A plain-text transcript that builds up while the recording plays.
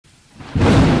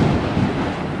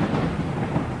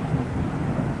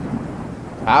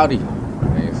Cloudy.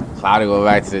 Hey, it's Cloudy, go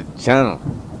back to the channel.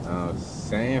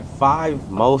 Saying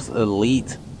 5 most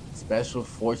elite special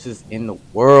forces in the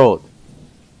world.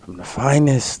 From the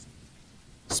finest.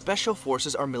 Special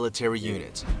forces are military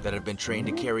units that have been trained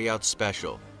to carry out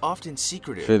special, often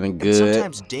secretive, Feeling and good.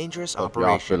 sometimes dangerous Hope y'all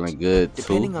operations. feeling good too.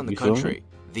 Depending on the You feel me? country,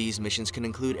 these missions can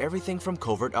include everything from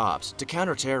covert ops to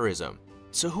counterterrorism.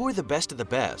 So who are the best of the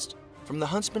best? From the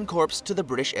Huntsman Corps to the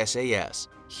British SAS,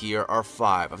 here are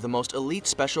 5 of the most elite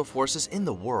special forces in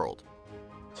the world.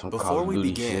 Before we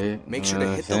begin, make sure to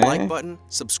hit the like button,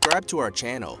 subscribe to our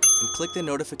channel, and click the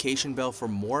notification bell for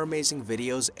more amazing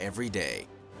videos every day.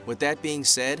 With that being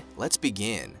said, let's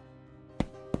begin.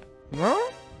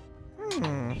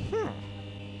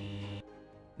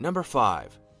 Number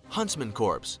 5. Huntsman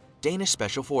Corps, Danish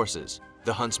Special Forces.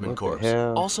 The Huntsman Corps,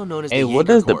 also known as the what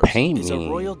Jaeger does the Corps, paint is a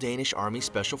mean? Royal Danish Army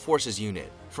Special Forces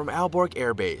unit from Aalborg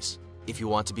Air Base. If you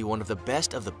want to be one of the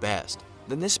best,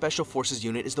 then this Special Forces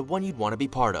unit is the one you'd want to be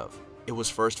part of. It was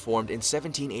first formed in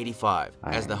 1785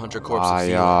 as the Hunter Corps of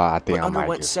Zealand, but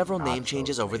underwent several name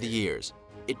changes over the years.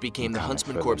 It became the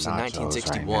Huntsman Corps in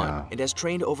 1961 and has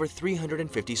trained over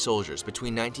 350 soldiers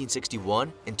between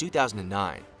 1961 and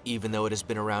 2009. Even though it has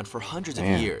been around for hundreds of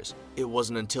years, it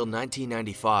wasn't until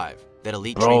 1995 that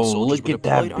elite trained soldiers were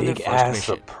deployed on their first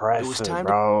mission. It was time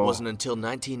to wasn't until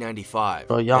 1995.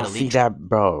 Bro, y'all see that,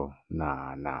 bro?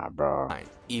 Nah, bro.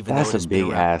 Even That's though it a big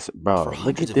ass, bro.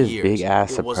 Look at this big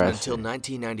ass suppressor. It wasn't until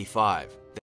 1995.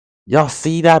 Y'all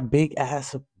see that big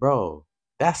ass, bro?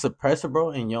 That suppressor, bro,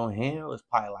 in your hand was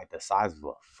probably like the size of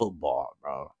a football,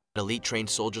 bro. Elite trained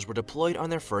soldiers were deployed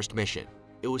on their first mission.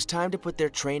 It was time to put their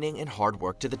training and hard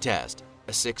work to the test.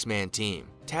 A 6-man team,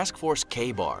 Task Force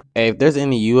K-Bar. Hey, if there's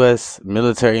any U.S.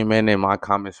 military men in my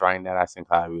comments right now, I seen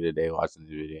Cloudy today watching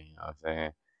this video, you know what I'm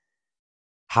saying?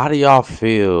 How do y'all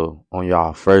feel on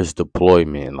y'all first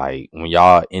deployment? Like, when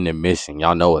y'all in the mission,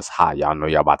 y'all know it's hot. Y'all know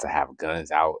y'all about to have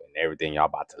guns out and everything. Y'all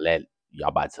about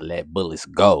to let bullets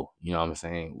go. You know what I'm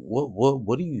saying?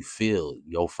 What do you feel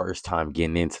your first time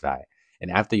getting into that?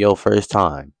 And after your first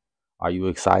time, are you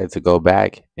excited to go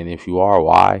back? And if you are,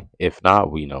 why? If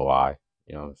not, we know why.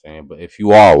 You know what I'm saying? But if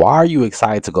you are, why are you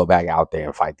excited to go back out there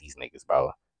and fight these niggas,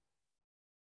 bro?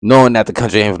 Knowing that the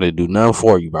country ain't gonna do nothing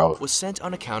for you, bro. Was sent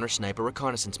on a counter-sniper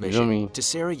reconnaissance mission to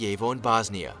Sarajevo in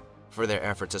Bosnia. For their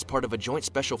efforts as part of a joint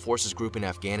special forces group in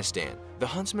Afghanistan, the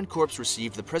Huntsman Corps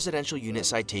received the Presidential Unit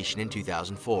Citation in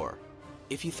 2004.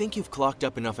 If you think you've clocked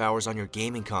up enough hours on your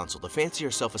gaming console to fancy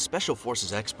yourself a special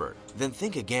forces expert, then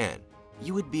think again.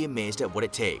 You would be amazed at what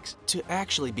it takes to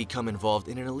actually become involved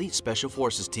in an elite special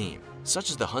forces team,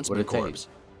 such as the Huntsman Corps.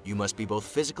 You must be both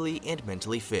physically and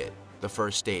mentally fit. The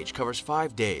first stage covers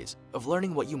 5 days of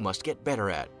learning what you must get better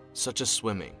at, such as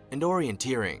swimming and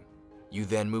orienteering. You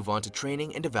then move on to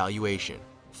training and evaluation,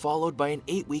 followed by an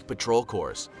 8-week patrol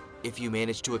course. If you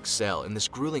manage to excel in this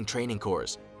grueling training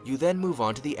course, you then move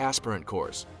on to the aspirant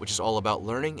course, which is all about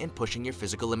learning and pushing your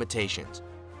physical limitations.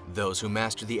 Those who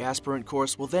master the aspirant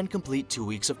course will then complete 2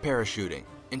 weeks of parachuting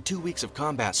and 2 weeks of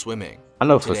combat swimming. I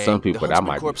know for some people that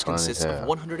might be fun as hell.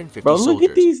 150 bro, look soldiers.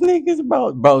 at these niggas,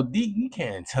 bro. Bro, you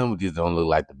can't tell me these don't look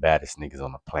like the baddest niggas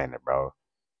on the planet, bro.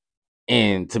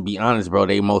 And to be honest, bro,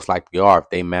 they most likely are. If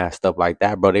they masked up like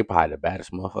that, bro, they probably the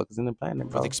baddest motherfuckers in the planet,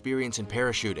 bro. With experience in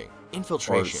parachuting,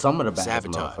 infiltration, some of the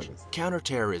sabotage,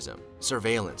 counterterrorism,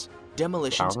 surveillance,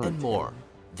 demolitions, and more.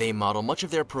 They model much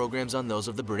of their programs on those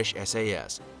of the British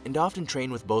SAS, and often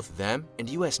train with both them and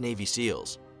US Navy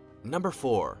SEALs. Number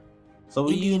 4. So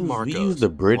we Indian use the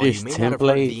British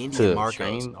template to Marcos,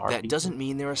 train our that people? doesn't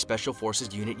mean they're a special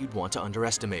forces unit you'd want to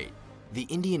underestimate. The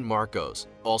Indian Marcos,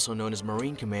 also known as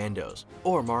Marine Commandos,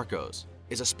 or Marcos,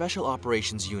 is a special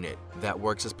operations unit that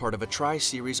works as part of a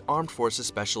Tri-Series Armed Forces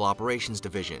Special Operations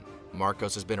Division.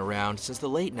 Marcos has been around since the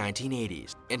late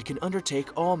 1980s and can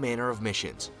undertake all manner of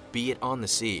missions, be it on the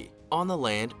sea, on the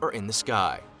land, or in the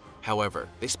sky. However,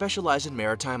 they specialize in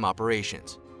maritime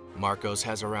operations. Marcos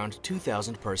has around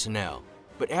 2,000 personnel,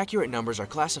 but accurate numbers are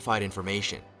classified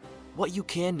information. What you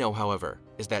can know, however,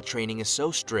 is that training is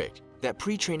so strict that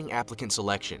pre-training applicant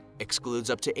selection excludes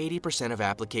up to 80% of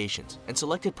applications and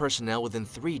selected personnel within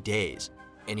 3 days.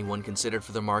 Anyone considered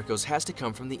for the Marcos has to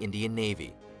come from the Indian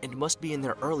Navy and must be in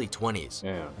their early 20s.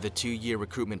 The 2-year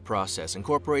recruitment process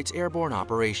incorporates airborne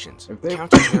operations,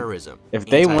 counterterrorism. If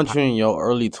they want you in your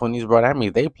early 20s, bro, that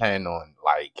means they plan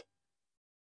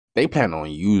on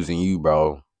using you,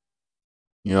 bro.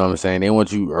 You know what I'm saying? They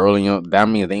want you early on. That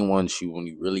means they want you when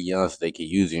you're really young so they can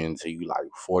use you until you like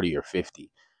 40 or 50.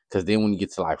 Because then when you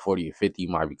get to like 40 or 50, you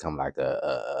might become like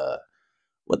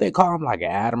what they call them, like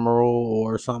an admiral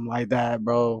or something like that,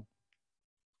 bro.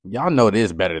 Y'all know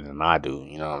this better than I do.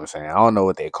 You know what I'm saying? I don't know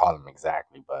what they call them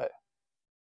exactly, but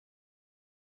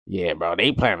yeah, bro,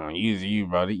 they plan on using you,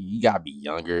 bro. You gotta be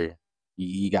younger.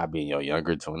 You gotta be in your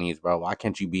younger 20s, bro. Why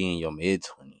can't you be in your mid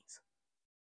 20s?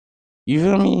 You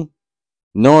feel me?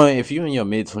 Knowing if you're in your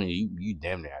mid 20s, you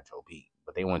damn near at your peak.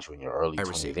 But they want you in your early 20s.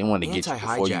 Piracy, They want to get you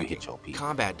before you hit anti-hijacking, your peak.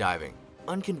 combat diving, You know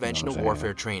what unconventional I'm warfare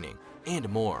saying? training, and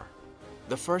more.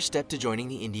 The first step to joining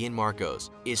the Indian Marcos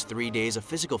is 3 days of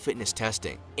physical fitness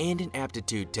testing and an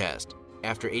aptitude test.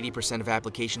 After 80% of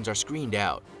applications are screened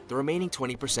out, the remaining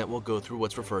 20% will go through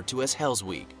what's referred to as Hell's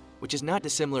Week, which is not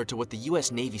dissimilar to what the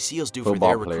US Navy SEALs do for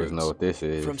Football their players know recruits. what this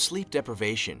is. From sleep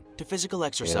deprivation to physical Hell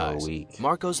exercise, week.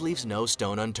 Marcos leaves no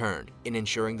stone unturned in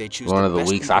ensuring they choose One the of the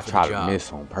best weeks people I for the try to job.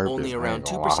 miss on purpose. Only I around ain't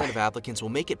gonna 2% lie. of applicants will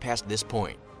make it past this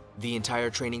point. The entire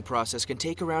training process can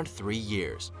take around 3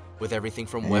 years, with everything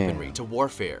from weaponry to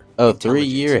warfare, A intelligence,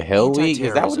 3-year Hell Week?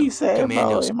 Is that what he anti-terrorism, said, bro?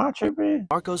 commandos. Am I tripping?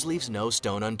 Marcos leaves no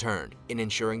stone unturned in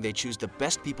ensuring they choose the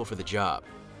best people for the job.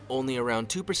 Only around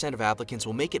 2% of applicants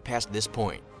will make it past this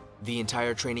point. The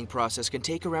entire training process can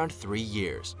take around 3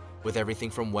 years, with everything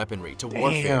from weaponry to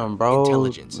warfare, Damn, bro.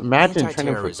 intelligence, Imagine training for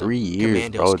anti-terrorism, 3 years,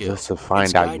 commando bro, just skills, to and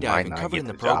find out you might skydiving not covered get in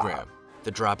the the job. program.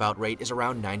 The dropout rate is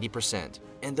around 90%,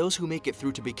 and those who make it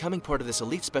through to becoming part of this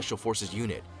elite Special Forces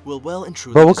unit will well and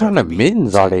truly Bro, what deserve kind to of be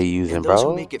mittens are they sent. using, And those who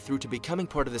bro? make it through to becoming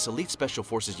part of this elite Special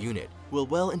Forces unit will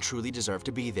well and truly deserve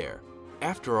to be there.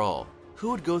 After all, who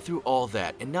would go through all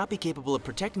that and not be capable of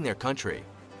protecting their country?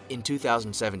 In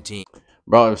 2017,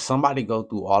 Bro, if somebody go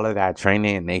through all of that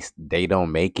training and they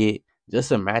don't make it,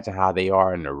 just imagine how they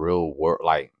are in the real world.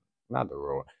 Like, not the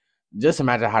real. Just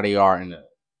imagine how they are in a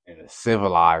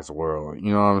civilized world.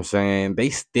 You know what I'm saying? They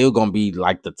still gonna be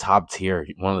like the top tier,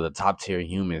 one of the top tier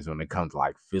humans when it comes to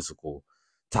like physical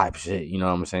type shit. You know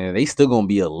what I'm saying? They still gonna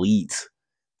be elite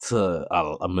to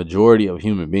a majority of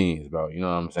human beings, bro. You know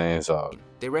what I'm saying? So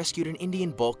they rescued an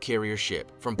Indian bulk carrier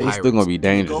ship from they still pirates gonna be in the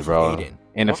dangerous, Gulf of bro. Aden.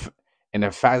 And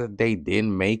the fact that they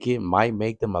didn't make it might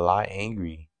make them a lot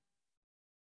angry,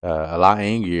 a lot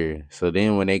angrier. So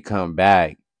then when they come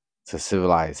back to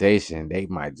civilization, they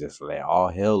might just let all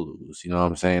hell loose. You know what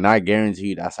I'm saying? I guarantee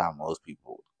you that's how most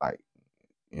people like.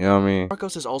 You know what I mean?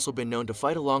 Marcos has also been known to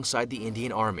fight alongside the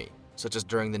Indian Army, such as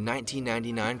during the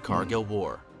 1999 Kargil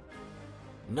War.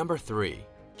 Number 3.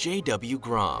 J.W.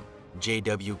 Grom.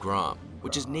 J.W. Grom,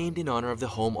 which is named in honor of the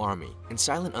Home Army and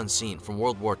Silent Unseen from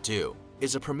World War II,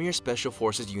 is a premier special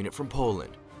forces unit from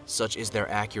Poland. Such is their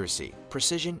accuracy,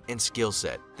 precision, and skill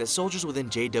set that soldiers within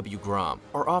J.W. Grom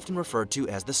are often referred to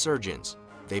as the surgeons.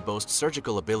 They boast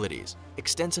surgical abilities,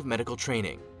 extensive medical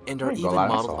training, and I are ain't gonna even lie,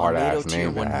 that's a modeled on hard NATO ass Tier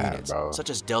name to 1 have, units, bro. such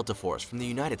as Delta Force from the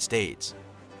United States.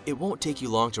 It won't take you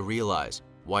long to realize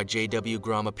why J.W.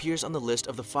 Grom appears on the list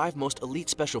of the 5 most elite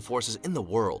special forces in the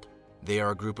world. They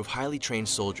are a group of highly trained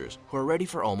soldiers who are ready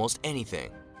for almost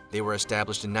anything. They were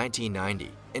established in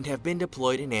 1990 and have been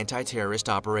deployed in anti-terrorist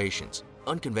operations,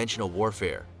 unconventional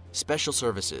warfare, special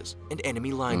services, and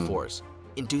enemy line force.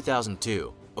 In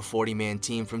 2002, a 40-man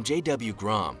team from J.W.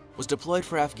 Grom was deployed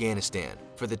for Afghanistan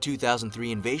for the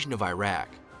 2003 invasion of Iraq.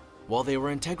 While they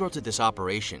were integral to this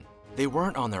operation, they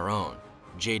weren't on their own.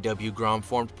 J.W. Grom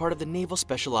formed part of the Naval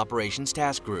Special Operations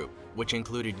Task Group, which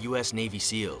included U.S. Navy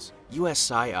SEALs, U.S.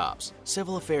 PSYOPs,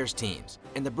 Civil Affairs teams,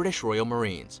 and the British Royal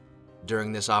Marines.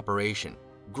 During this operation,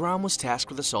 Grom was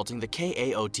tasked with assaulting the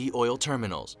KAOT oil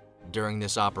terminals. During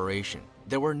this operation,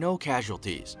 there were no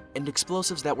casualties, and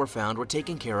explosives that were found were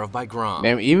taken care of by Grom.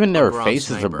 Damn, even their Grom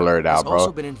faces are sniper blurred has out, also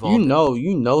bro. been involved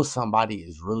You know somebody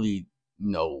is really,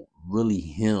 really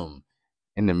him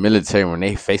in the military when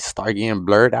they face start getting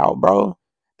blurred out, bro.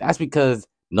 That's because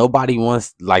nobody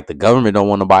wants, like, the government don't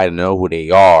want nobody to know who they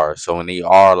are. So when they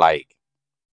are like,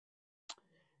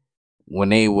 when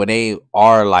they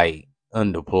are like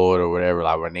undeployed or whatever,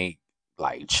 like when they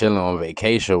like chilling on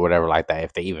vacation or whatever like that,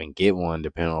 if they even get one,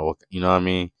 depending on what, you know what I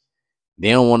mean. They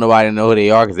don't want nobody to know who they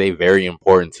are because they very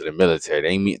important to the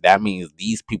military. That means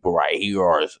these people right here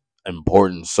are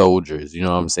important soldiers. You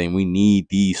know what I'm saying? We need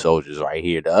these soldiers right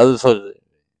here. The other soldiers,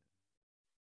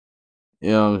 you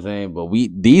know what I'm saying? But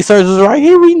these soldiers right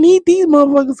here, we need these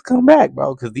motherfuckers to come back,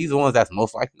 bro. Because these are the ones that's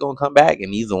most likely gonna come back,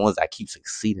 and these are the ones that keep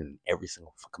succeeding in every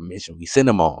single fucking mission we send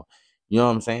them on. You know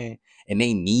what I'm saying? And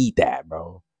they need that,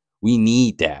 bro. We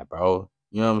need that, bro.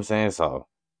 You know what I'm saying? So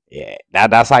yeah,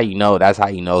 that's how you know. That's how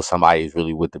you know somebody's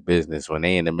really with the business when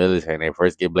they in the military and they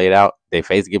first get blurred out. Their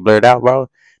face get blurred out, bro.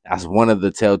 That's one of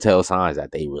the telltale signs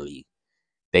that they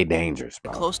dangerous, a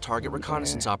bro. close target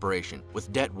reconnaissance operation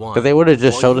with Det 1. Because they would have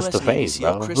just while showed us US the Navy face,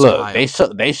 SEAL bro. Chris Look,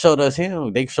 Kyle they showed us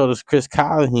him. They showed us Chris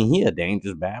Kyle, and he a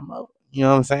dangerous bad mother. You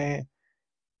know what I'm saying?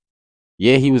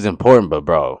 Yeah, he was important, but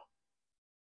bro,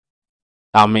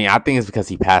 I mean, I think it's because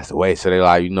he passed away. So they're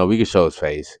like, we can show his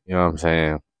face. You know what I'm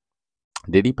saying?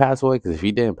 Did he pass away? Because if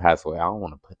he didn't pass away, I don't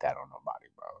want to put that on nobody,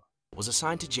 bro. Was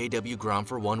assigned to J.W. Grom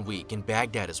for 1 week in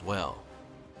Baghdad as well.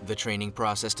 The training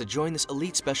process to join this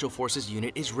elite special forces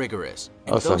unit is rigorous,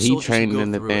 and so he trained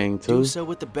in the thing too. Do so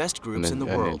with the best groups in the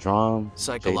world.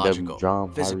 Psychological,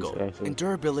 physical, and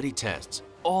durability tests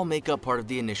all make up part of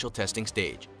the initial testing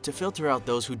stage to filter out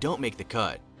those who don't make the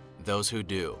cut. Those who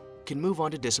do can move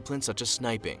on to disciplines such as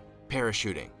sniping,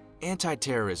 parachuting,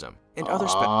 anti-terrorism, and other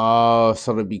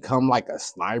so to become like a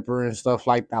sniper and stuff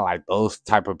like that, like those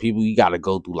type of people, you got to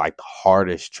go through like the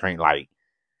hardest training. Like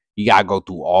you got to go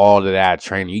through all of that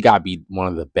training. You got to be one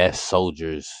of the best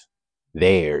soldiers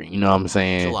there. You know what I'm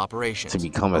saying? To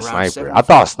become a sniper. I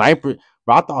thought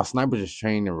snipers just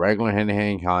trained in regular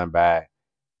hand-to-hand combat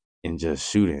and just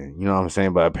shooting. You know what I'm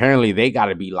saying? But apparently they got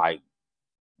to be like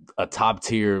a top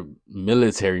tier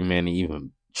military man to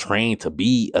even train to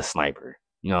be a sniper.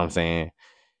 You know what I'm saying?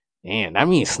 Man, that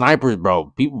means snipers,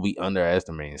 bro. People be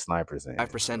underestimating snipers.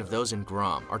 5% of those in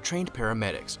Grom are trained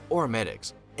paramedics or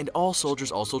medics, and all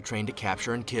soldiers also trained to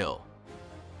capture and kill.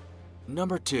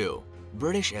 Number 2.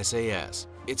 British SAS.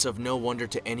 It's of no wonder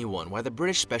to anyone why the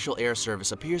British Special Air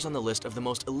Service appears on the list of the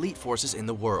most elite forces in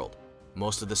the world.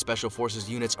 Most of the Special Forces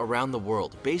units around the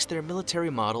world base their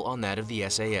military model on that of the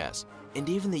SAS, and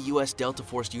even the US Delta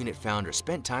Force unit founder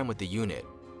spent time with the unit.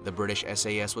 The British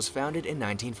SAS was founded in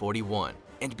 1941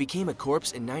 and became a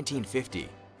corps in 1950.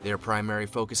 Their primary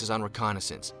focus is on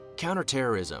reconnaissance,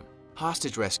 counterterrorism,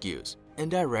 hostage rescues, and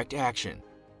direct action.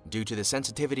 Due to the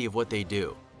sensitivity of what they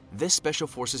do, this Special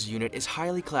Forces unit is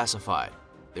highly classified.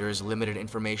 There is limited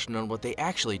information on what they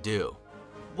actually do.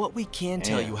 What we can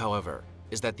tell you, however,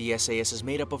 is that the SAS is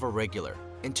made up of a regular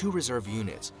and 2 reserve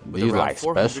units with around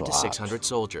 400 to 600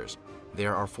 soldiers.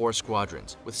 There are 4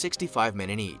 squadrons with 65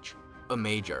 men in each, a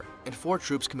major, and 4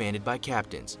 troops commanded by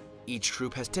captains. Each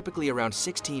troop has typically around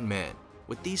 16 men,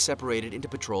 with these separated into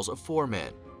patrols of 4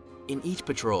 men. In each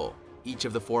patrol, each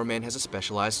of the 4 men has a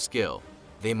specialized skill.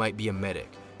 They might be a medic,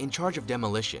 in charge of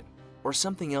demolition, or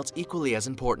something else equally as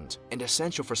important and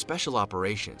essential for special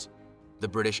operations. The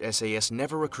British SAS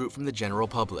never recruit from the general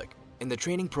public, and the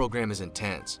training program is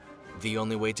intense. The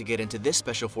only way to get into this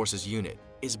Special Forces unit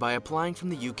is by applying from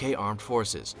the UK Armed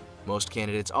Forces. Most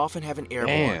candidates often have an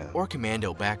airborne or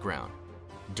commando background.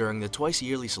 During the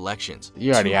twice-yearly selections,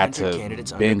 you already had to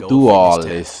candidates been through all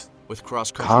this with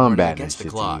cross-country running against the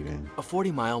clock, a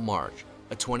 40-mile march,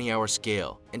 a 20-hour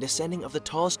scale, and ascending of the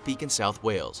tallest peak in South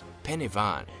Wales, Pen y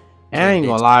Fan. And I ain't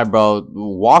gonna lie, bro.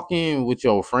 Walking with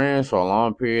your friends for a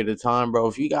long period of time, bro,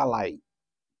 if you got like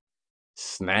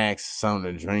snacks,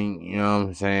 something to drink, you know what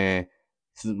I'm saying?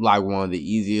 It's like one of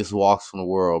the easiest walks in the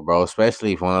world, bro.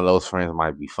 Especially if one of those friends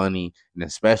might be funny, and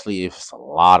especially if it's a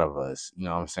lot of us, you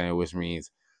know what I'm saying? Which means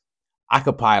I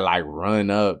could probably like run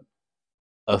up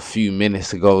a few minutes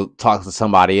to go talk to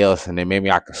somebody else, and then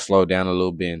maybe I could slow down a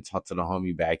little bit and talk to the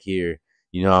homie back here.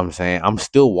 You know what I'm saying? I'm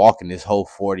still walking this whole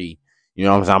 40. You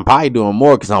know what I'm saying? I'm probably doing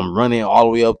more because I'm running all the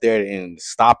way up there and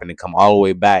stopping and come all the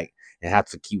way back and have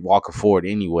to keep walking forward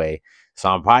anyway. So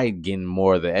I'm probably getting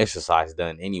more of the exercise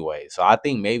done anyway. So I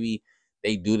think maybe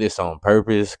they do this on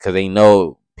purpose because they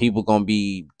know people gonna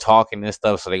be talking and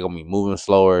stuff, so they gonna be moving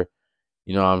slower.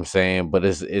 You know what I'm saying? But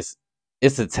it's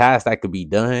a task that could be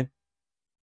done,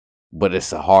 but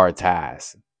it's a hard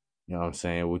task. You know what I'm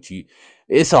saying?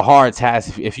 It's a hard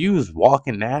task. If you was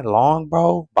walking that long,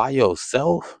 bro, by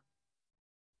yourself.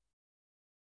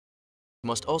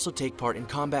 Must also take part in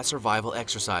combat survival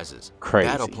exercises, Crazy.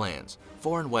 Battle plans,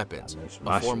 foreign weapons,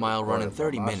 a 4-mile run in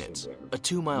 30 minutes, a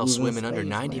 2-mile swim in under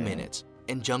 90 minutes,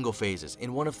 and jungle phases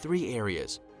in one of 3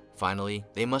 areas. Finally,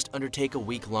 they must undertake a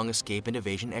week-long escape and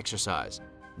evasion exercise.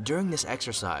 During this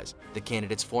exercise, the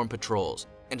candidates form patrols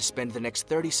and spend the next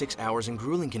 36 hours in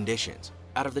grueling conditions.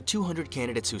 Out of the 200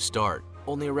 candidates who start,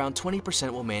 only around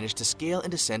 20% will manage to scale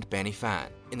and ascend Pen y Fan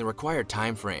in the required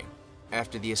time frame.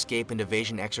 After the escape and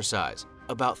evasion exercise,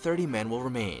 about 30 men will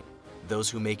remain. Those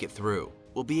who make it through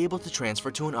will be able to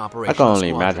transfer to an operational squadron. I can only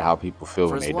imagine how people feel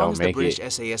when they don't make it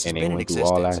and they went through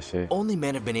all that shit. Only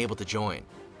men have been able to join.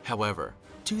 However,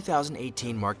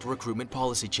 2018 marked a recruitment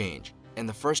policy change, and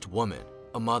the first woman,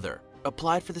 a mother,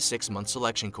 applied for the 6-month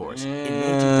selection course in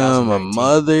May 2019. A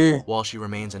mother? While she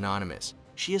remains anonymous,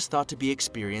 she is thought to be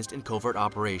experienced in covert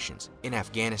operations in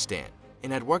Afghanistan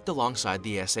and had worked alongside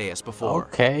the SAS before.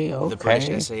 Okay. The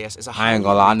British SAS is a I ain't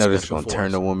gonna lie, I know this is gonna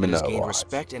turn the woman up. Gained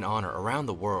respect and honor around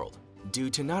the world. Due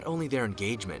to not only their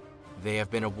engagement, they have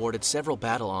been awarded several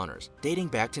battle honors dating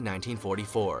back to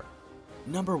 1944.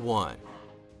 Number 1.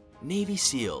 Navy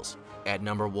SEALs. At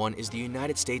number 1 is the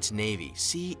United States Navy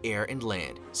Sea, Air, and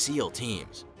Land SEAL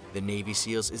teams. The Navy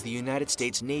SEALs is the United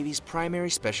States Navy's primary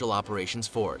special operations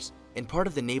force and part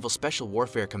of the Naval Special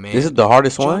Warfare Command. This is the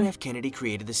hardest John one? F. Kennedy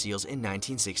created the SEALs in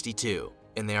 1962,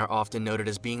 and they are often noted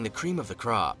as being the cream of the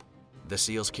crop. The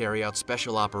SEALs carry out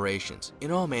special operations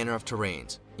in all manner of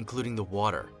terrains, including the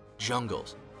water,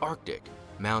 jungles, Arctic,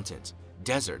 mountains,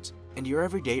 deserts, and your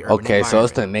everyday urban environment. So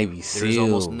it's the Navy SEALs. There's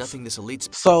almost nothing this elite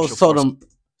special force.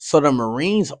 So the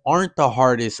Marines aren't the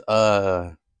hardest,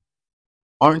 aren't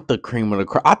the cream of the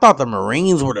crop. I thought the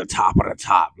Marines were the top of the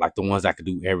top, like the ones that could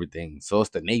do everything. So it's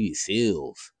the Navy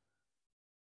SEALs.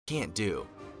 Can't do.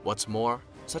 What's more,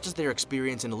 such as their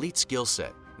experience and elite skill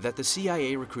set, that the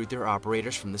CIA recruit their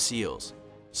operators from the SEALs.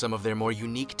 Some of their more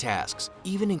unique tasks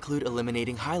even include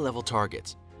eliminating high-level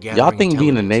targets. Y'all think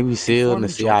being a Navy SEAL and the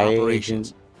CIA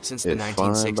agent since the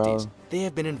 1960s, fun, they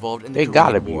have been involved in the Korean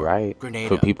gotta War, be, right?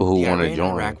 Grenada, for people who want to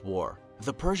join. Iraq War,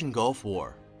 the Persian Gulf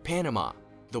War, Panama,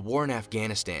 the war in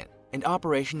Afghanistan, and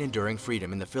Operation Enduring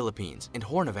Freedom in the Philippines and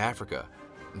Horn of Africa.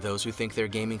 Those who think their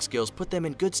gaming skills put them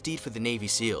in good stead for the Navy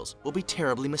SEALs will be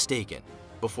terribly mistaken.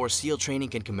 Before SEAL training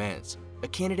can commence, a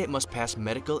candidate must pass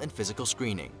medical and physical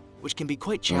screening, which can be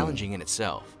quite challenging in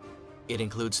itself. It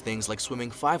includes things like swimming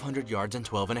 500 yards in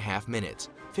 12.5 minutes,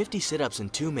 50 sit-ups in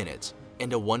 2 minutes,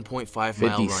 and a 1.5-mile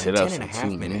run in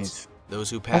 10.5 minutes. Those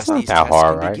who pass these tests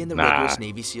can begin the rigorous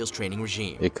Navy SEALs training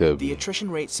regime. It could be. The attrition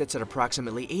rate sits at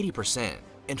approximately 80%,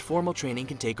 and formal training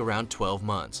can take around 12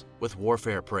 months, with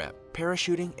warfare prep,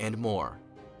 parachuting, and more.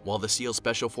 While the SEAL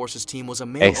Special Forces team was a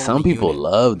male-only some people unit,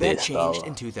 love that this, changed though.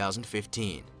 in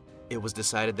 2015. It was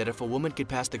decided that if a woman could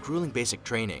pass the grueling basic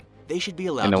training, they should be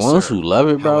allowed to serve. And the ones who love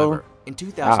it, bro, however, in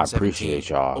 2017, I appreciate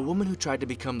y'all. A woman who tried to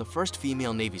become the first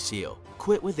female Navy SEAL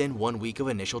quit within 1 week of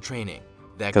initial training.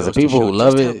 Because the people who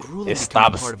love it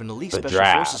stops part of an elite the special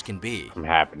draft forces can be. from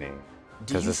happening.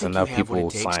 Because it's enough people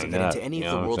signing up. Into any you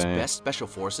of know the world's what I'm saying? best special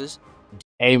forces?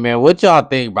 Hey man, what y'all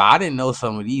think, bro? I didn't know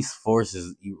some of these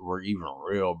forces were even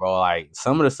real, bro. Like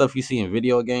some of the stuff you see in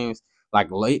video games, like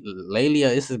lately,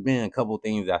 this has been a couple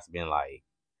things that's been like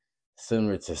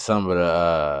similar to some of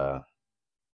the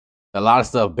a lot of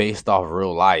stuff based off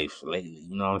real life lately.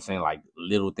 You know what I'm saying? Like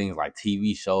little things like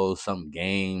TV shows, some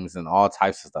games, and all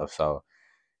types of stuff. So,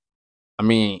 I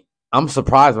mean, I'm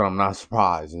surprised, but I'm not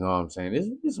surprised. You know what I'm saying? This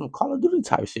is some Call of Duty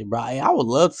type shit, bro. Hey, I would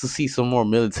love to see some more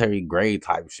military grade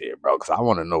type shit, bro, because I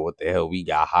want to know what the hell we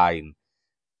got hiding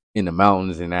in the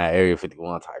mountains in that Area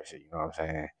 51 type shit. You know what I'm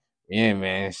saying? Yeah,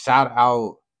 man. Shout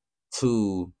out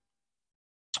to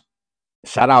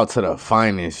the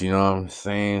finest. You know what I'm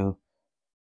saying?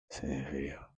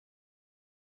 Video.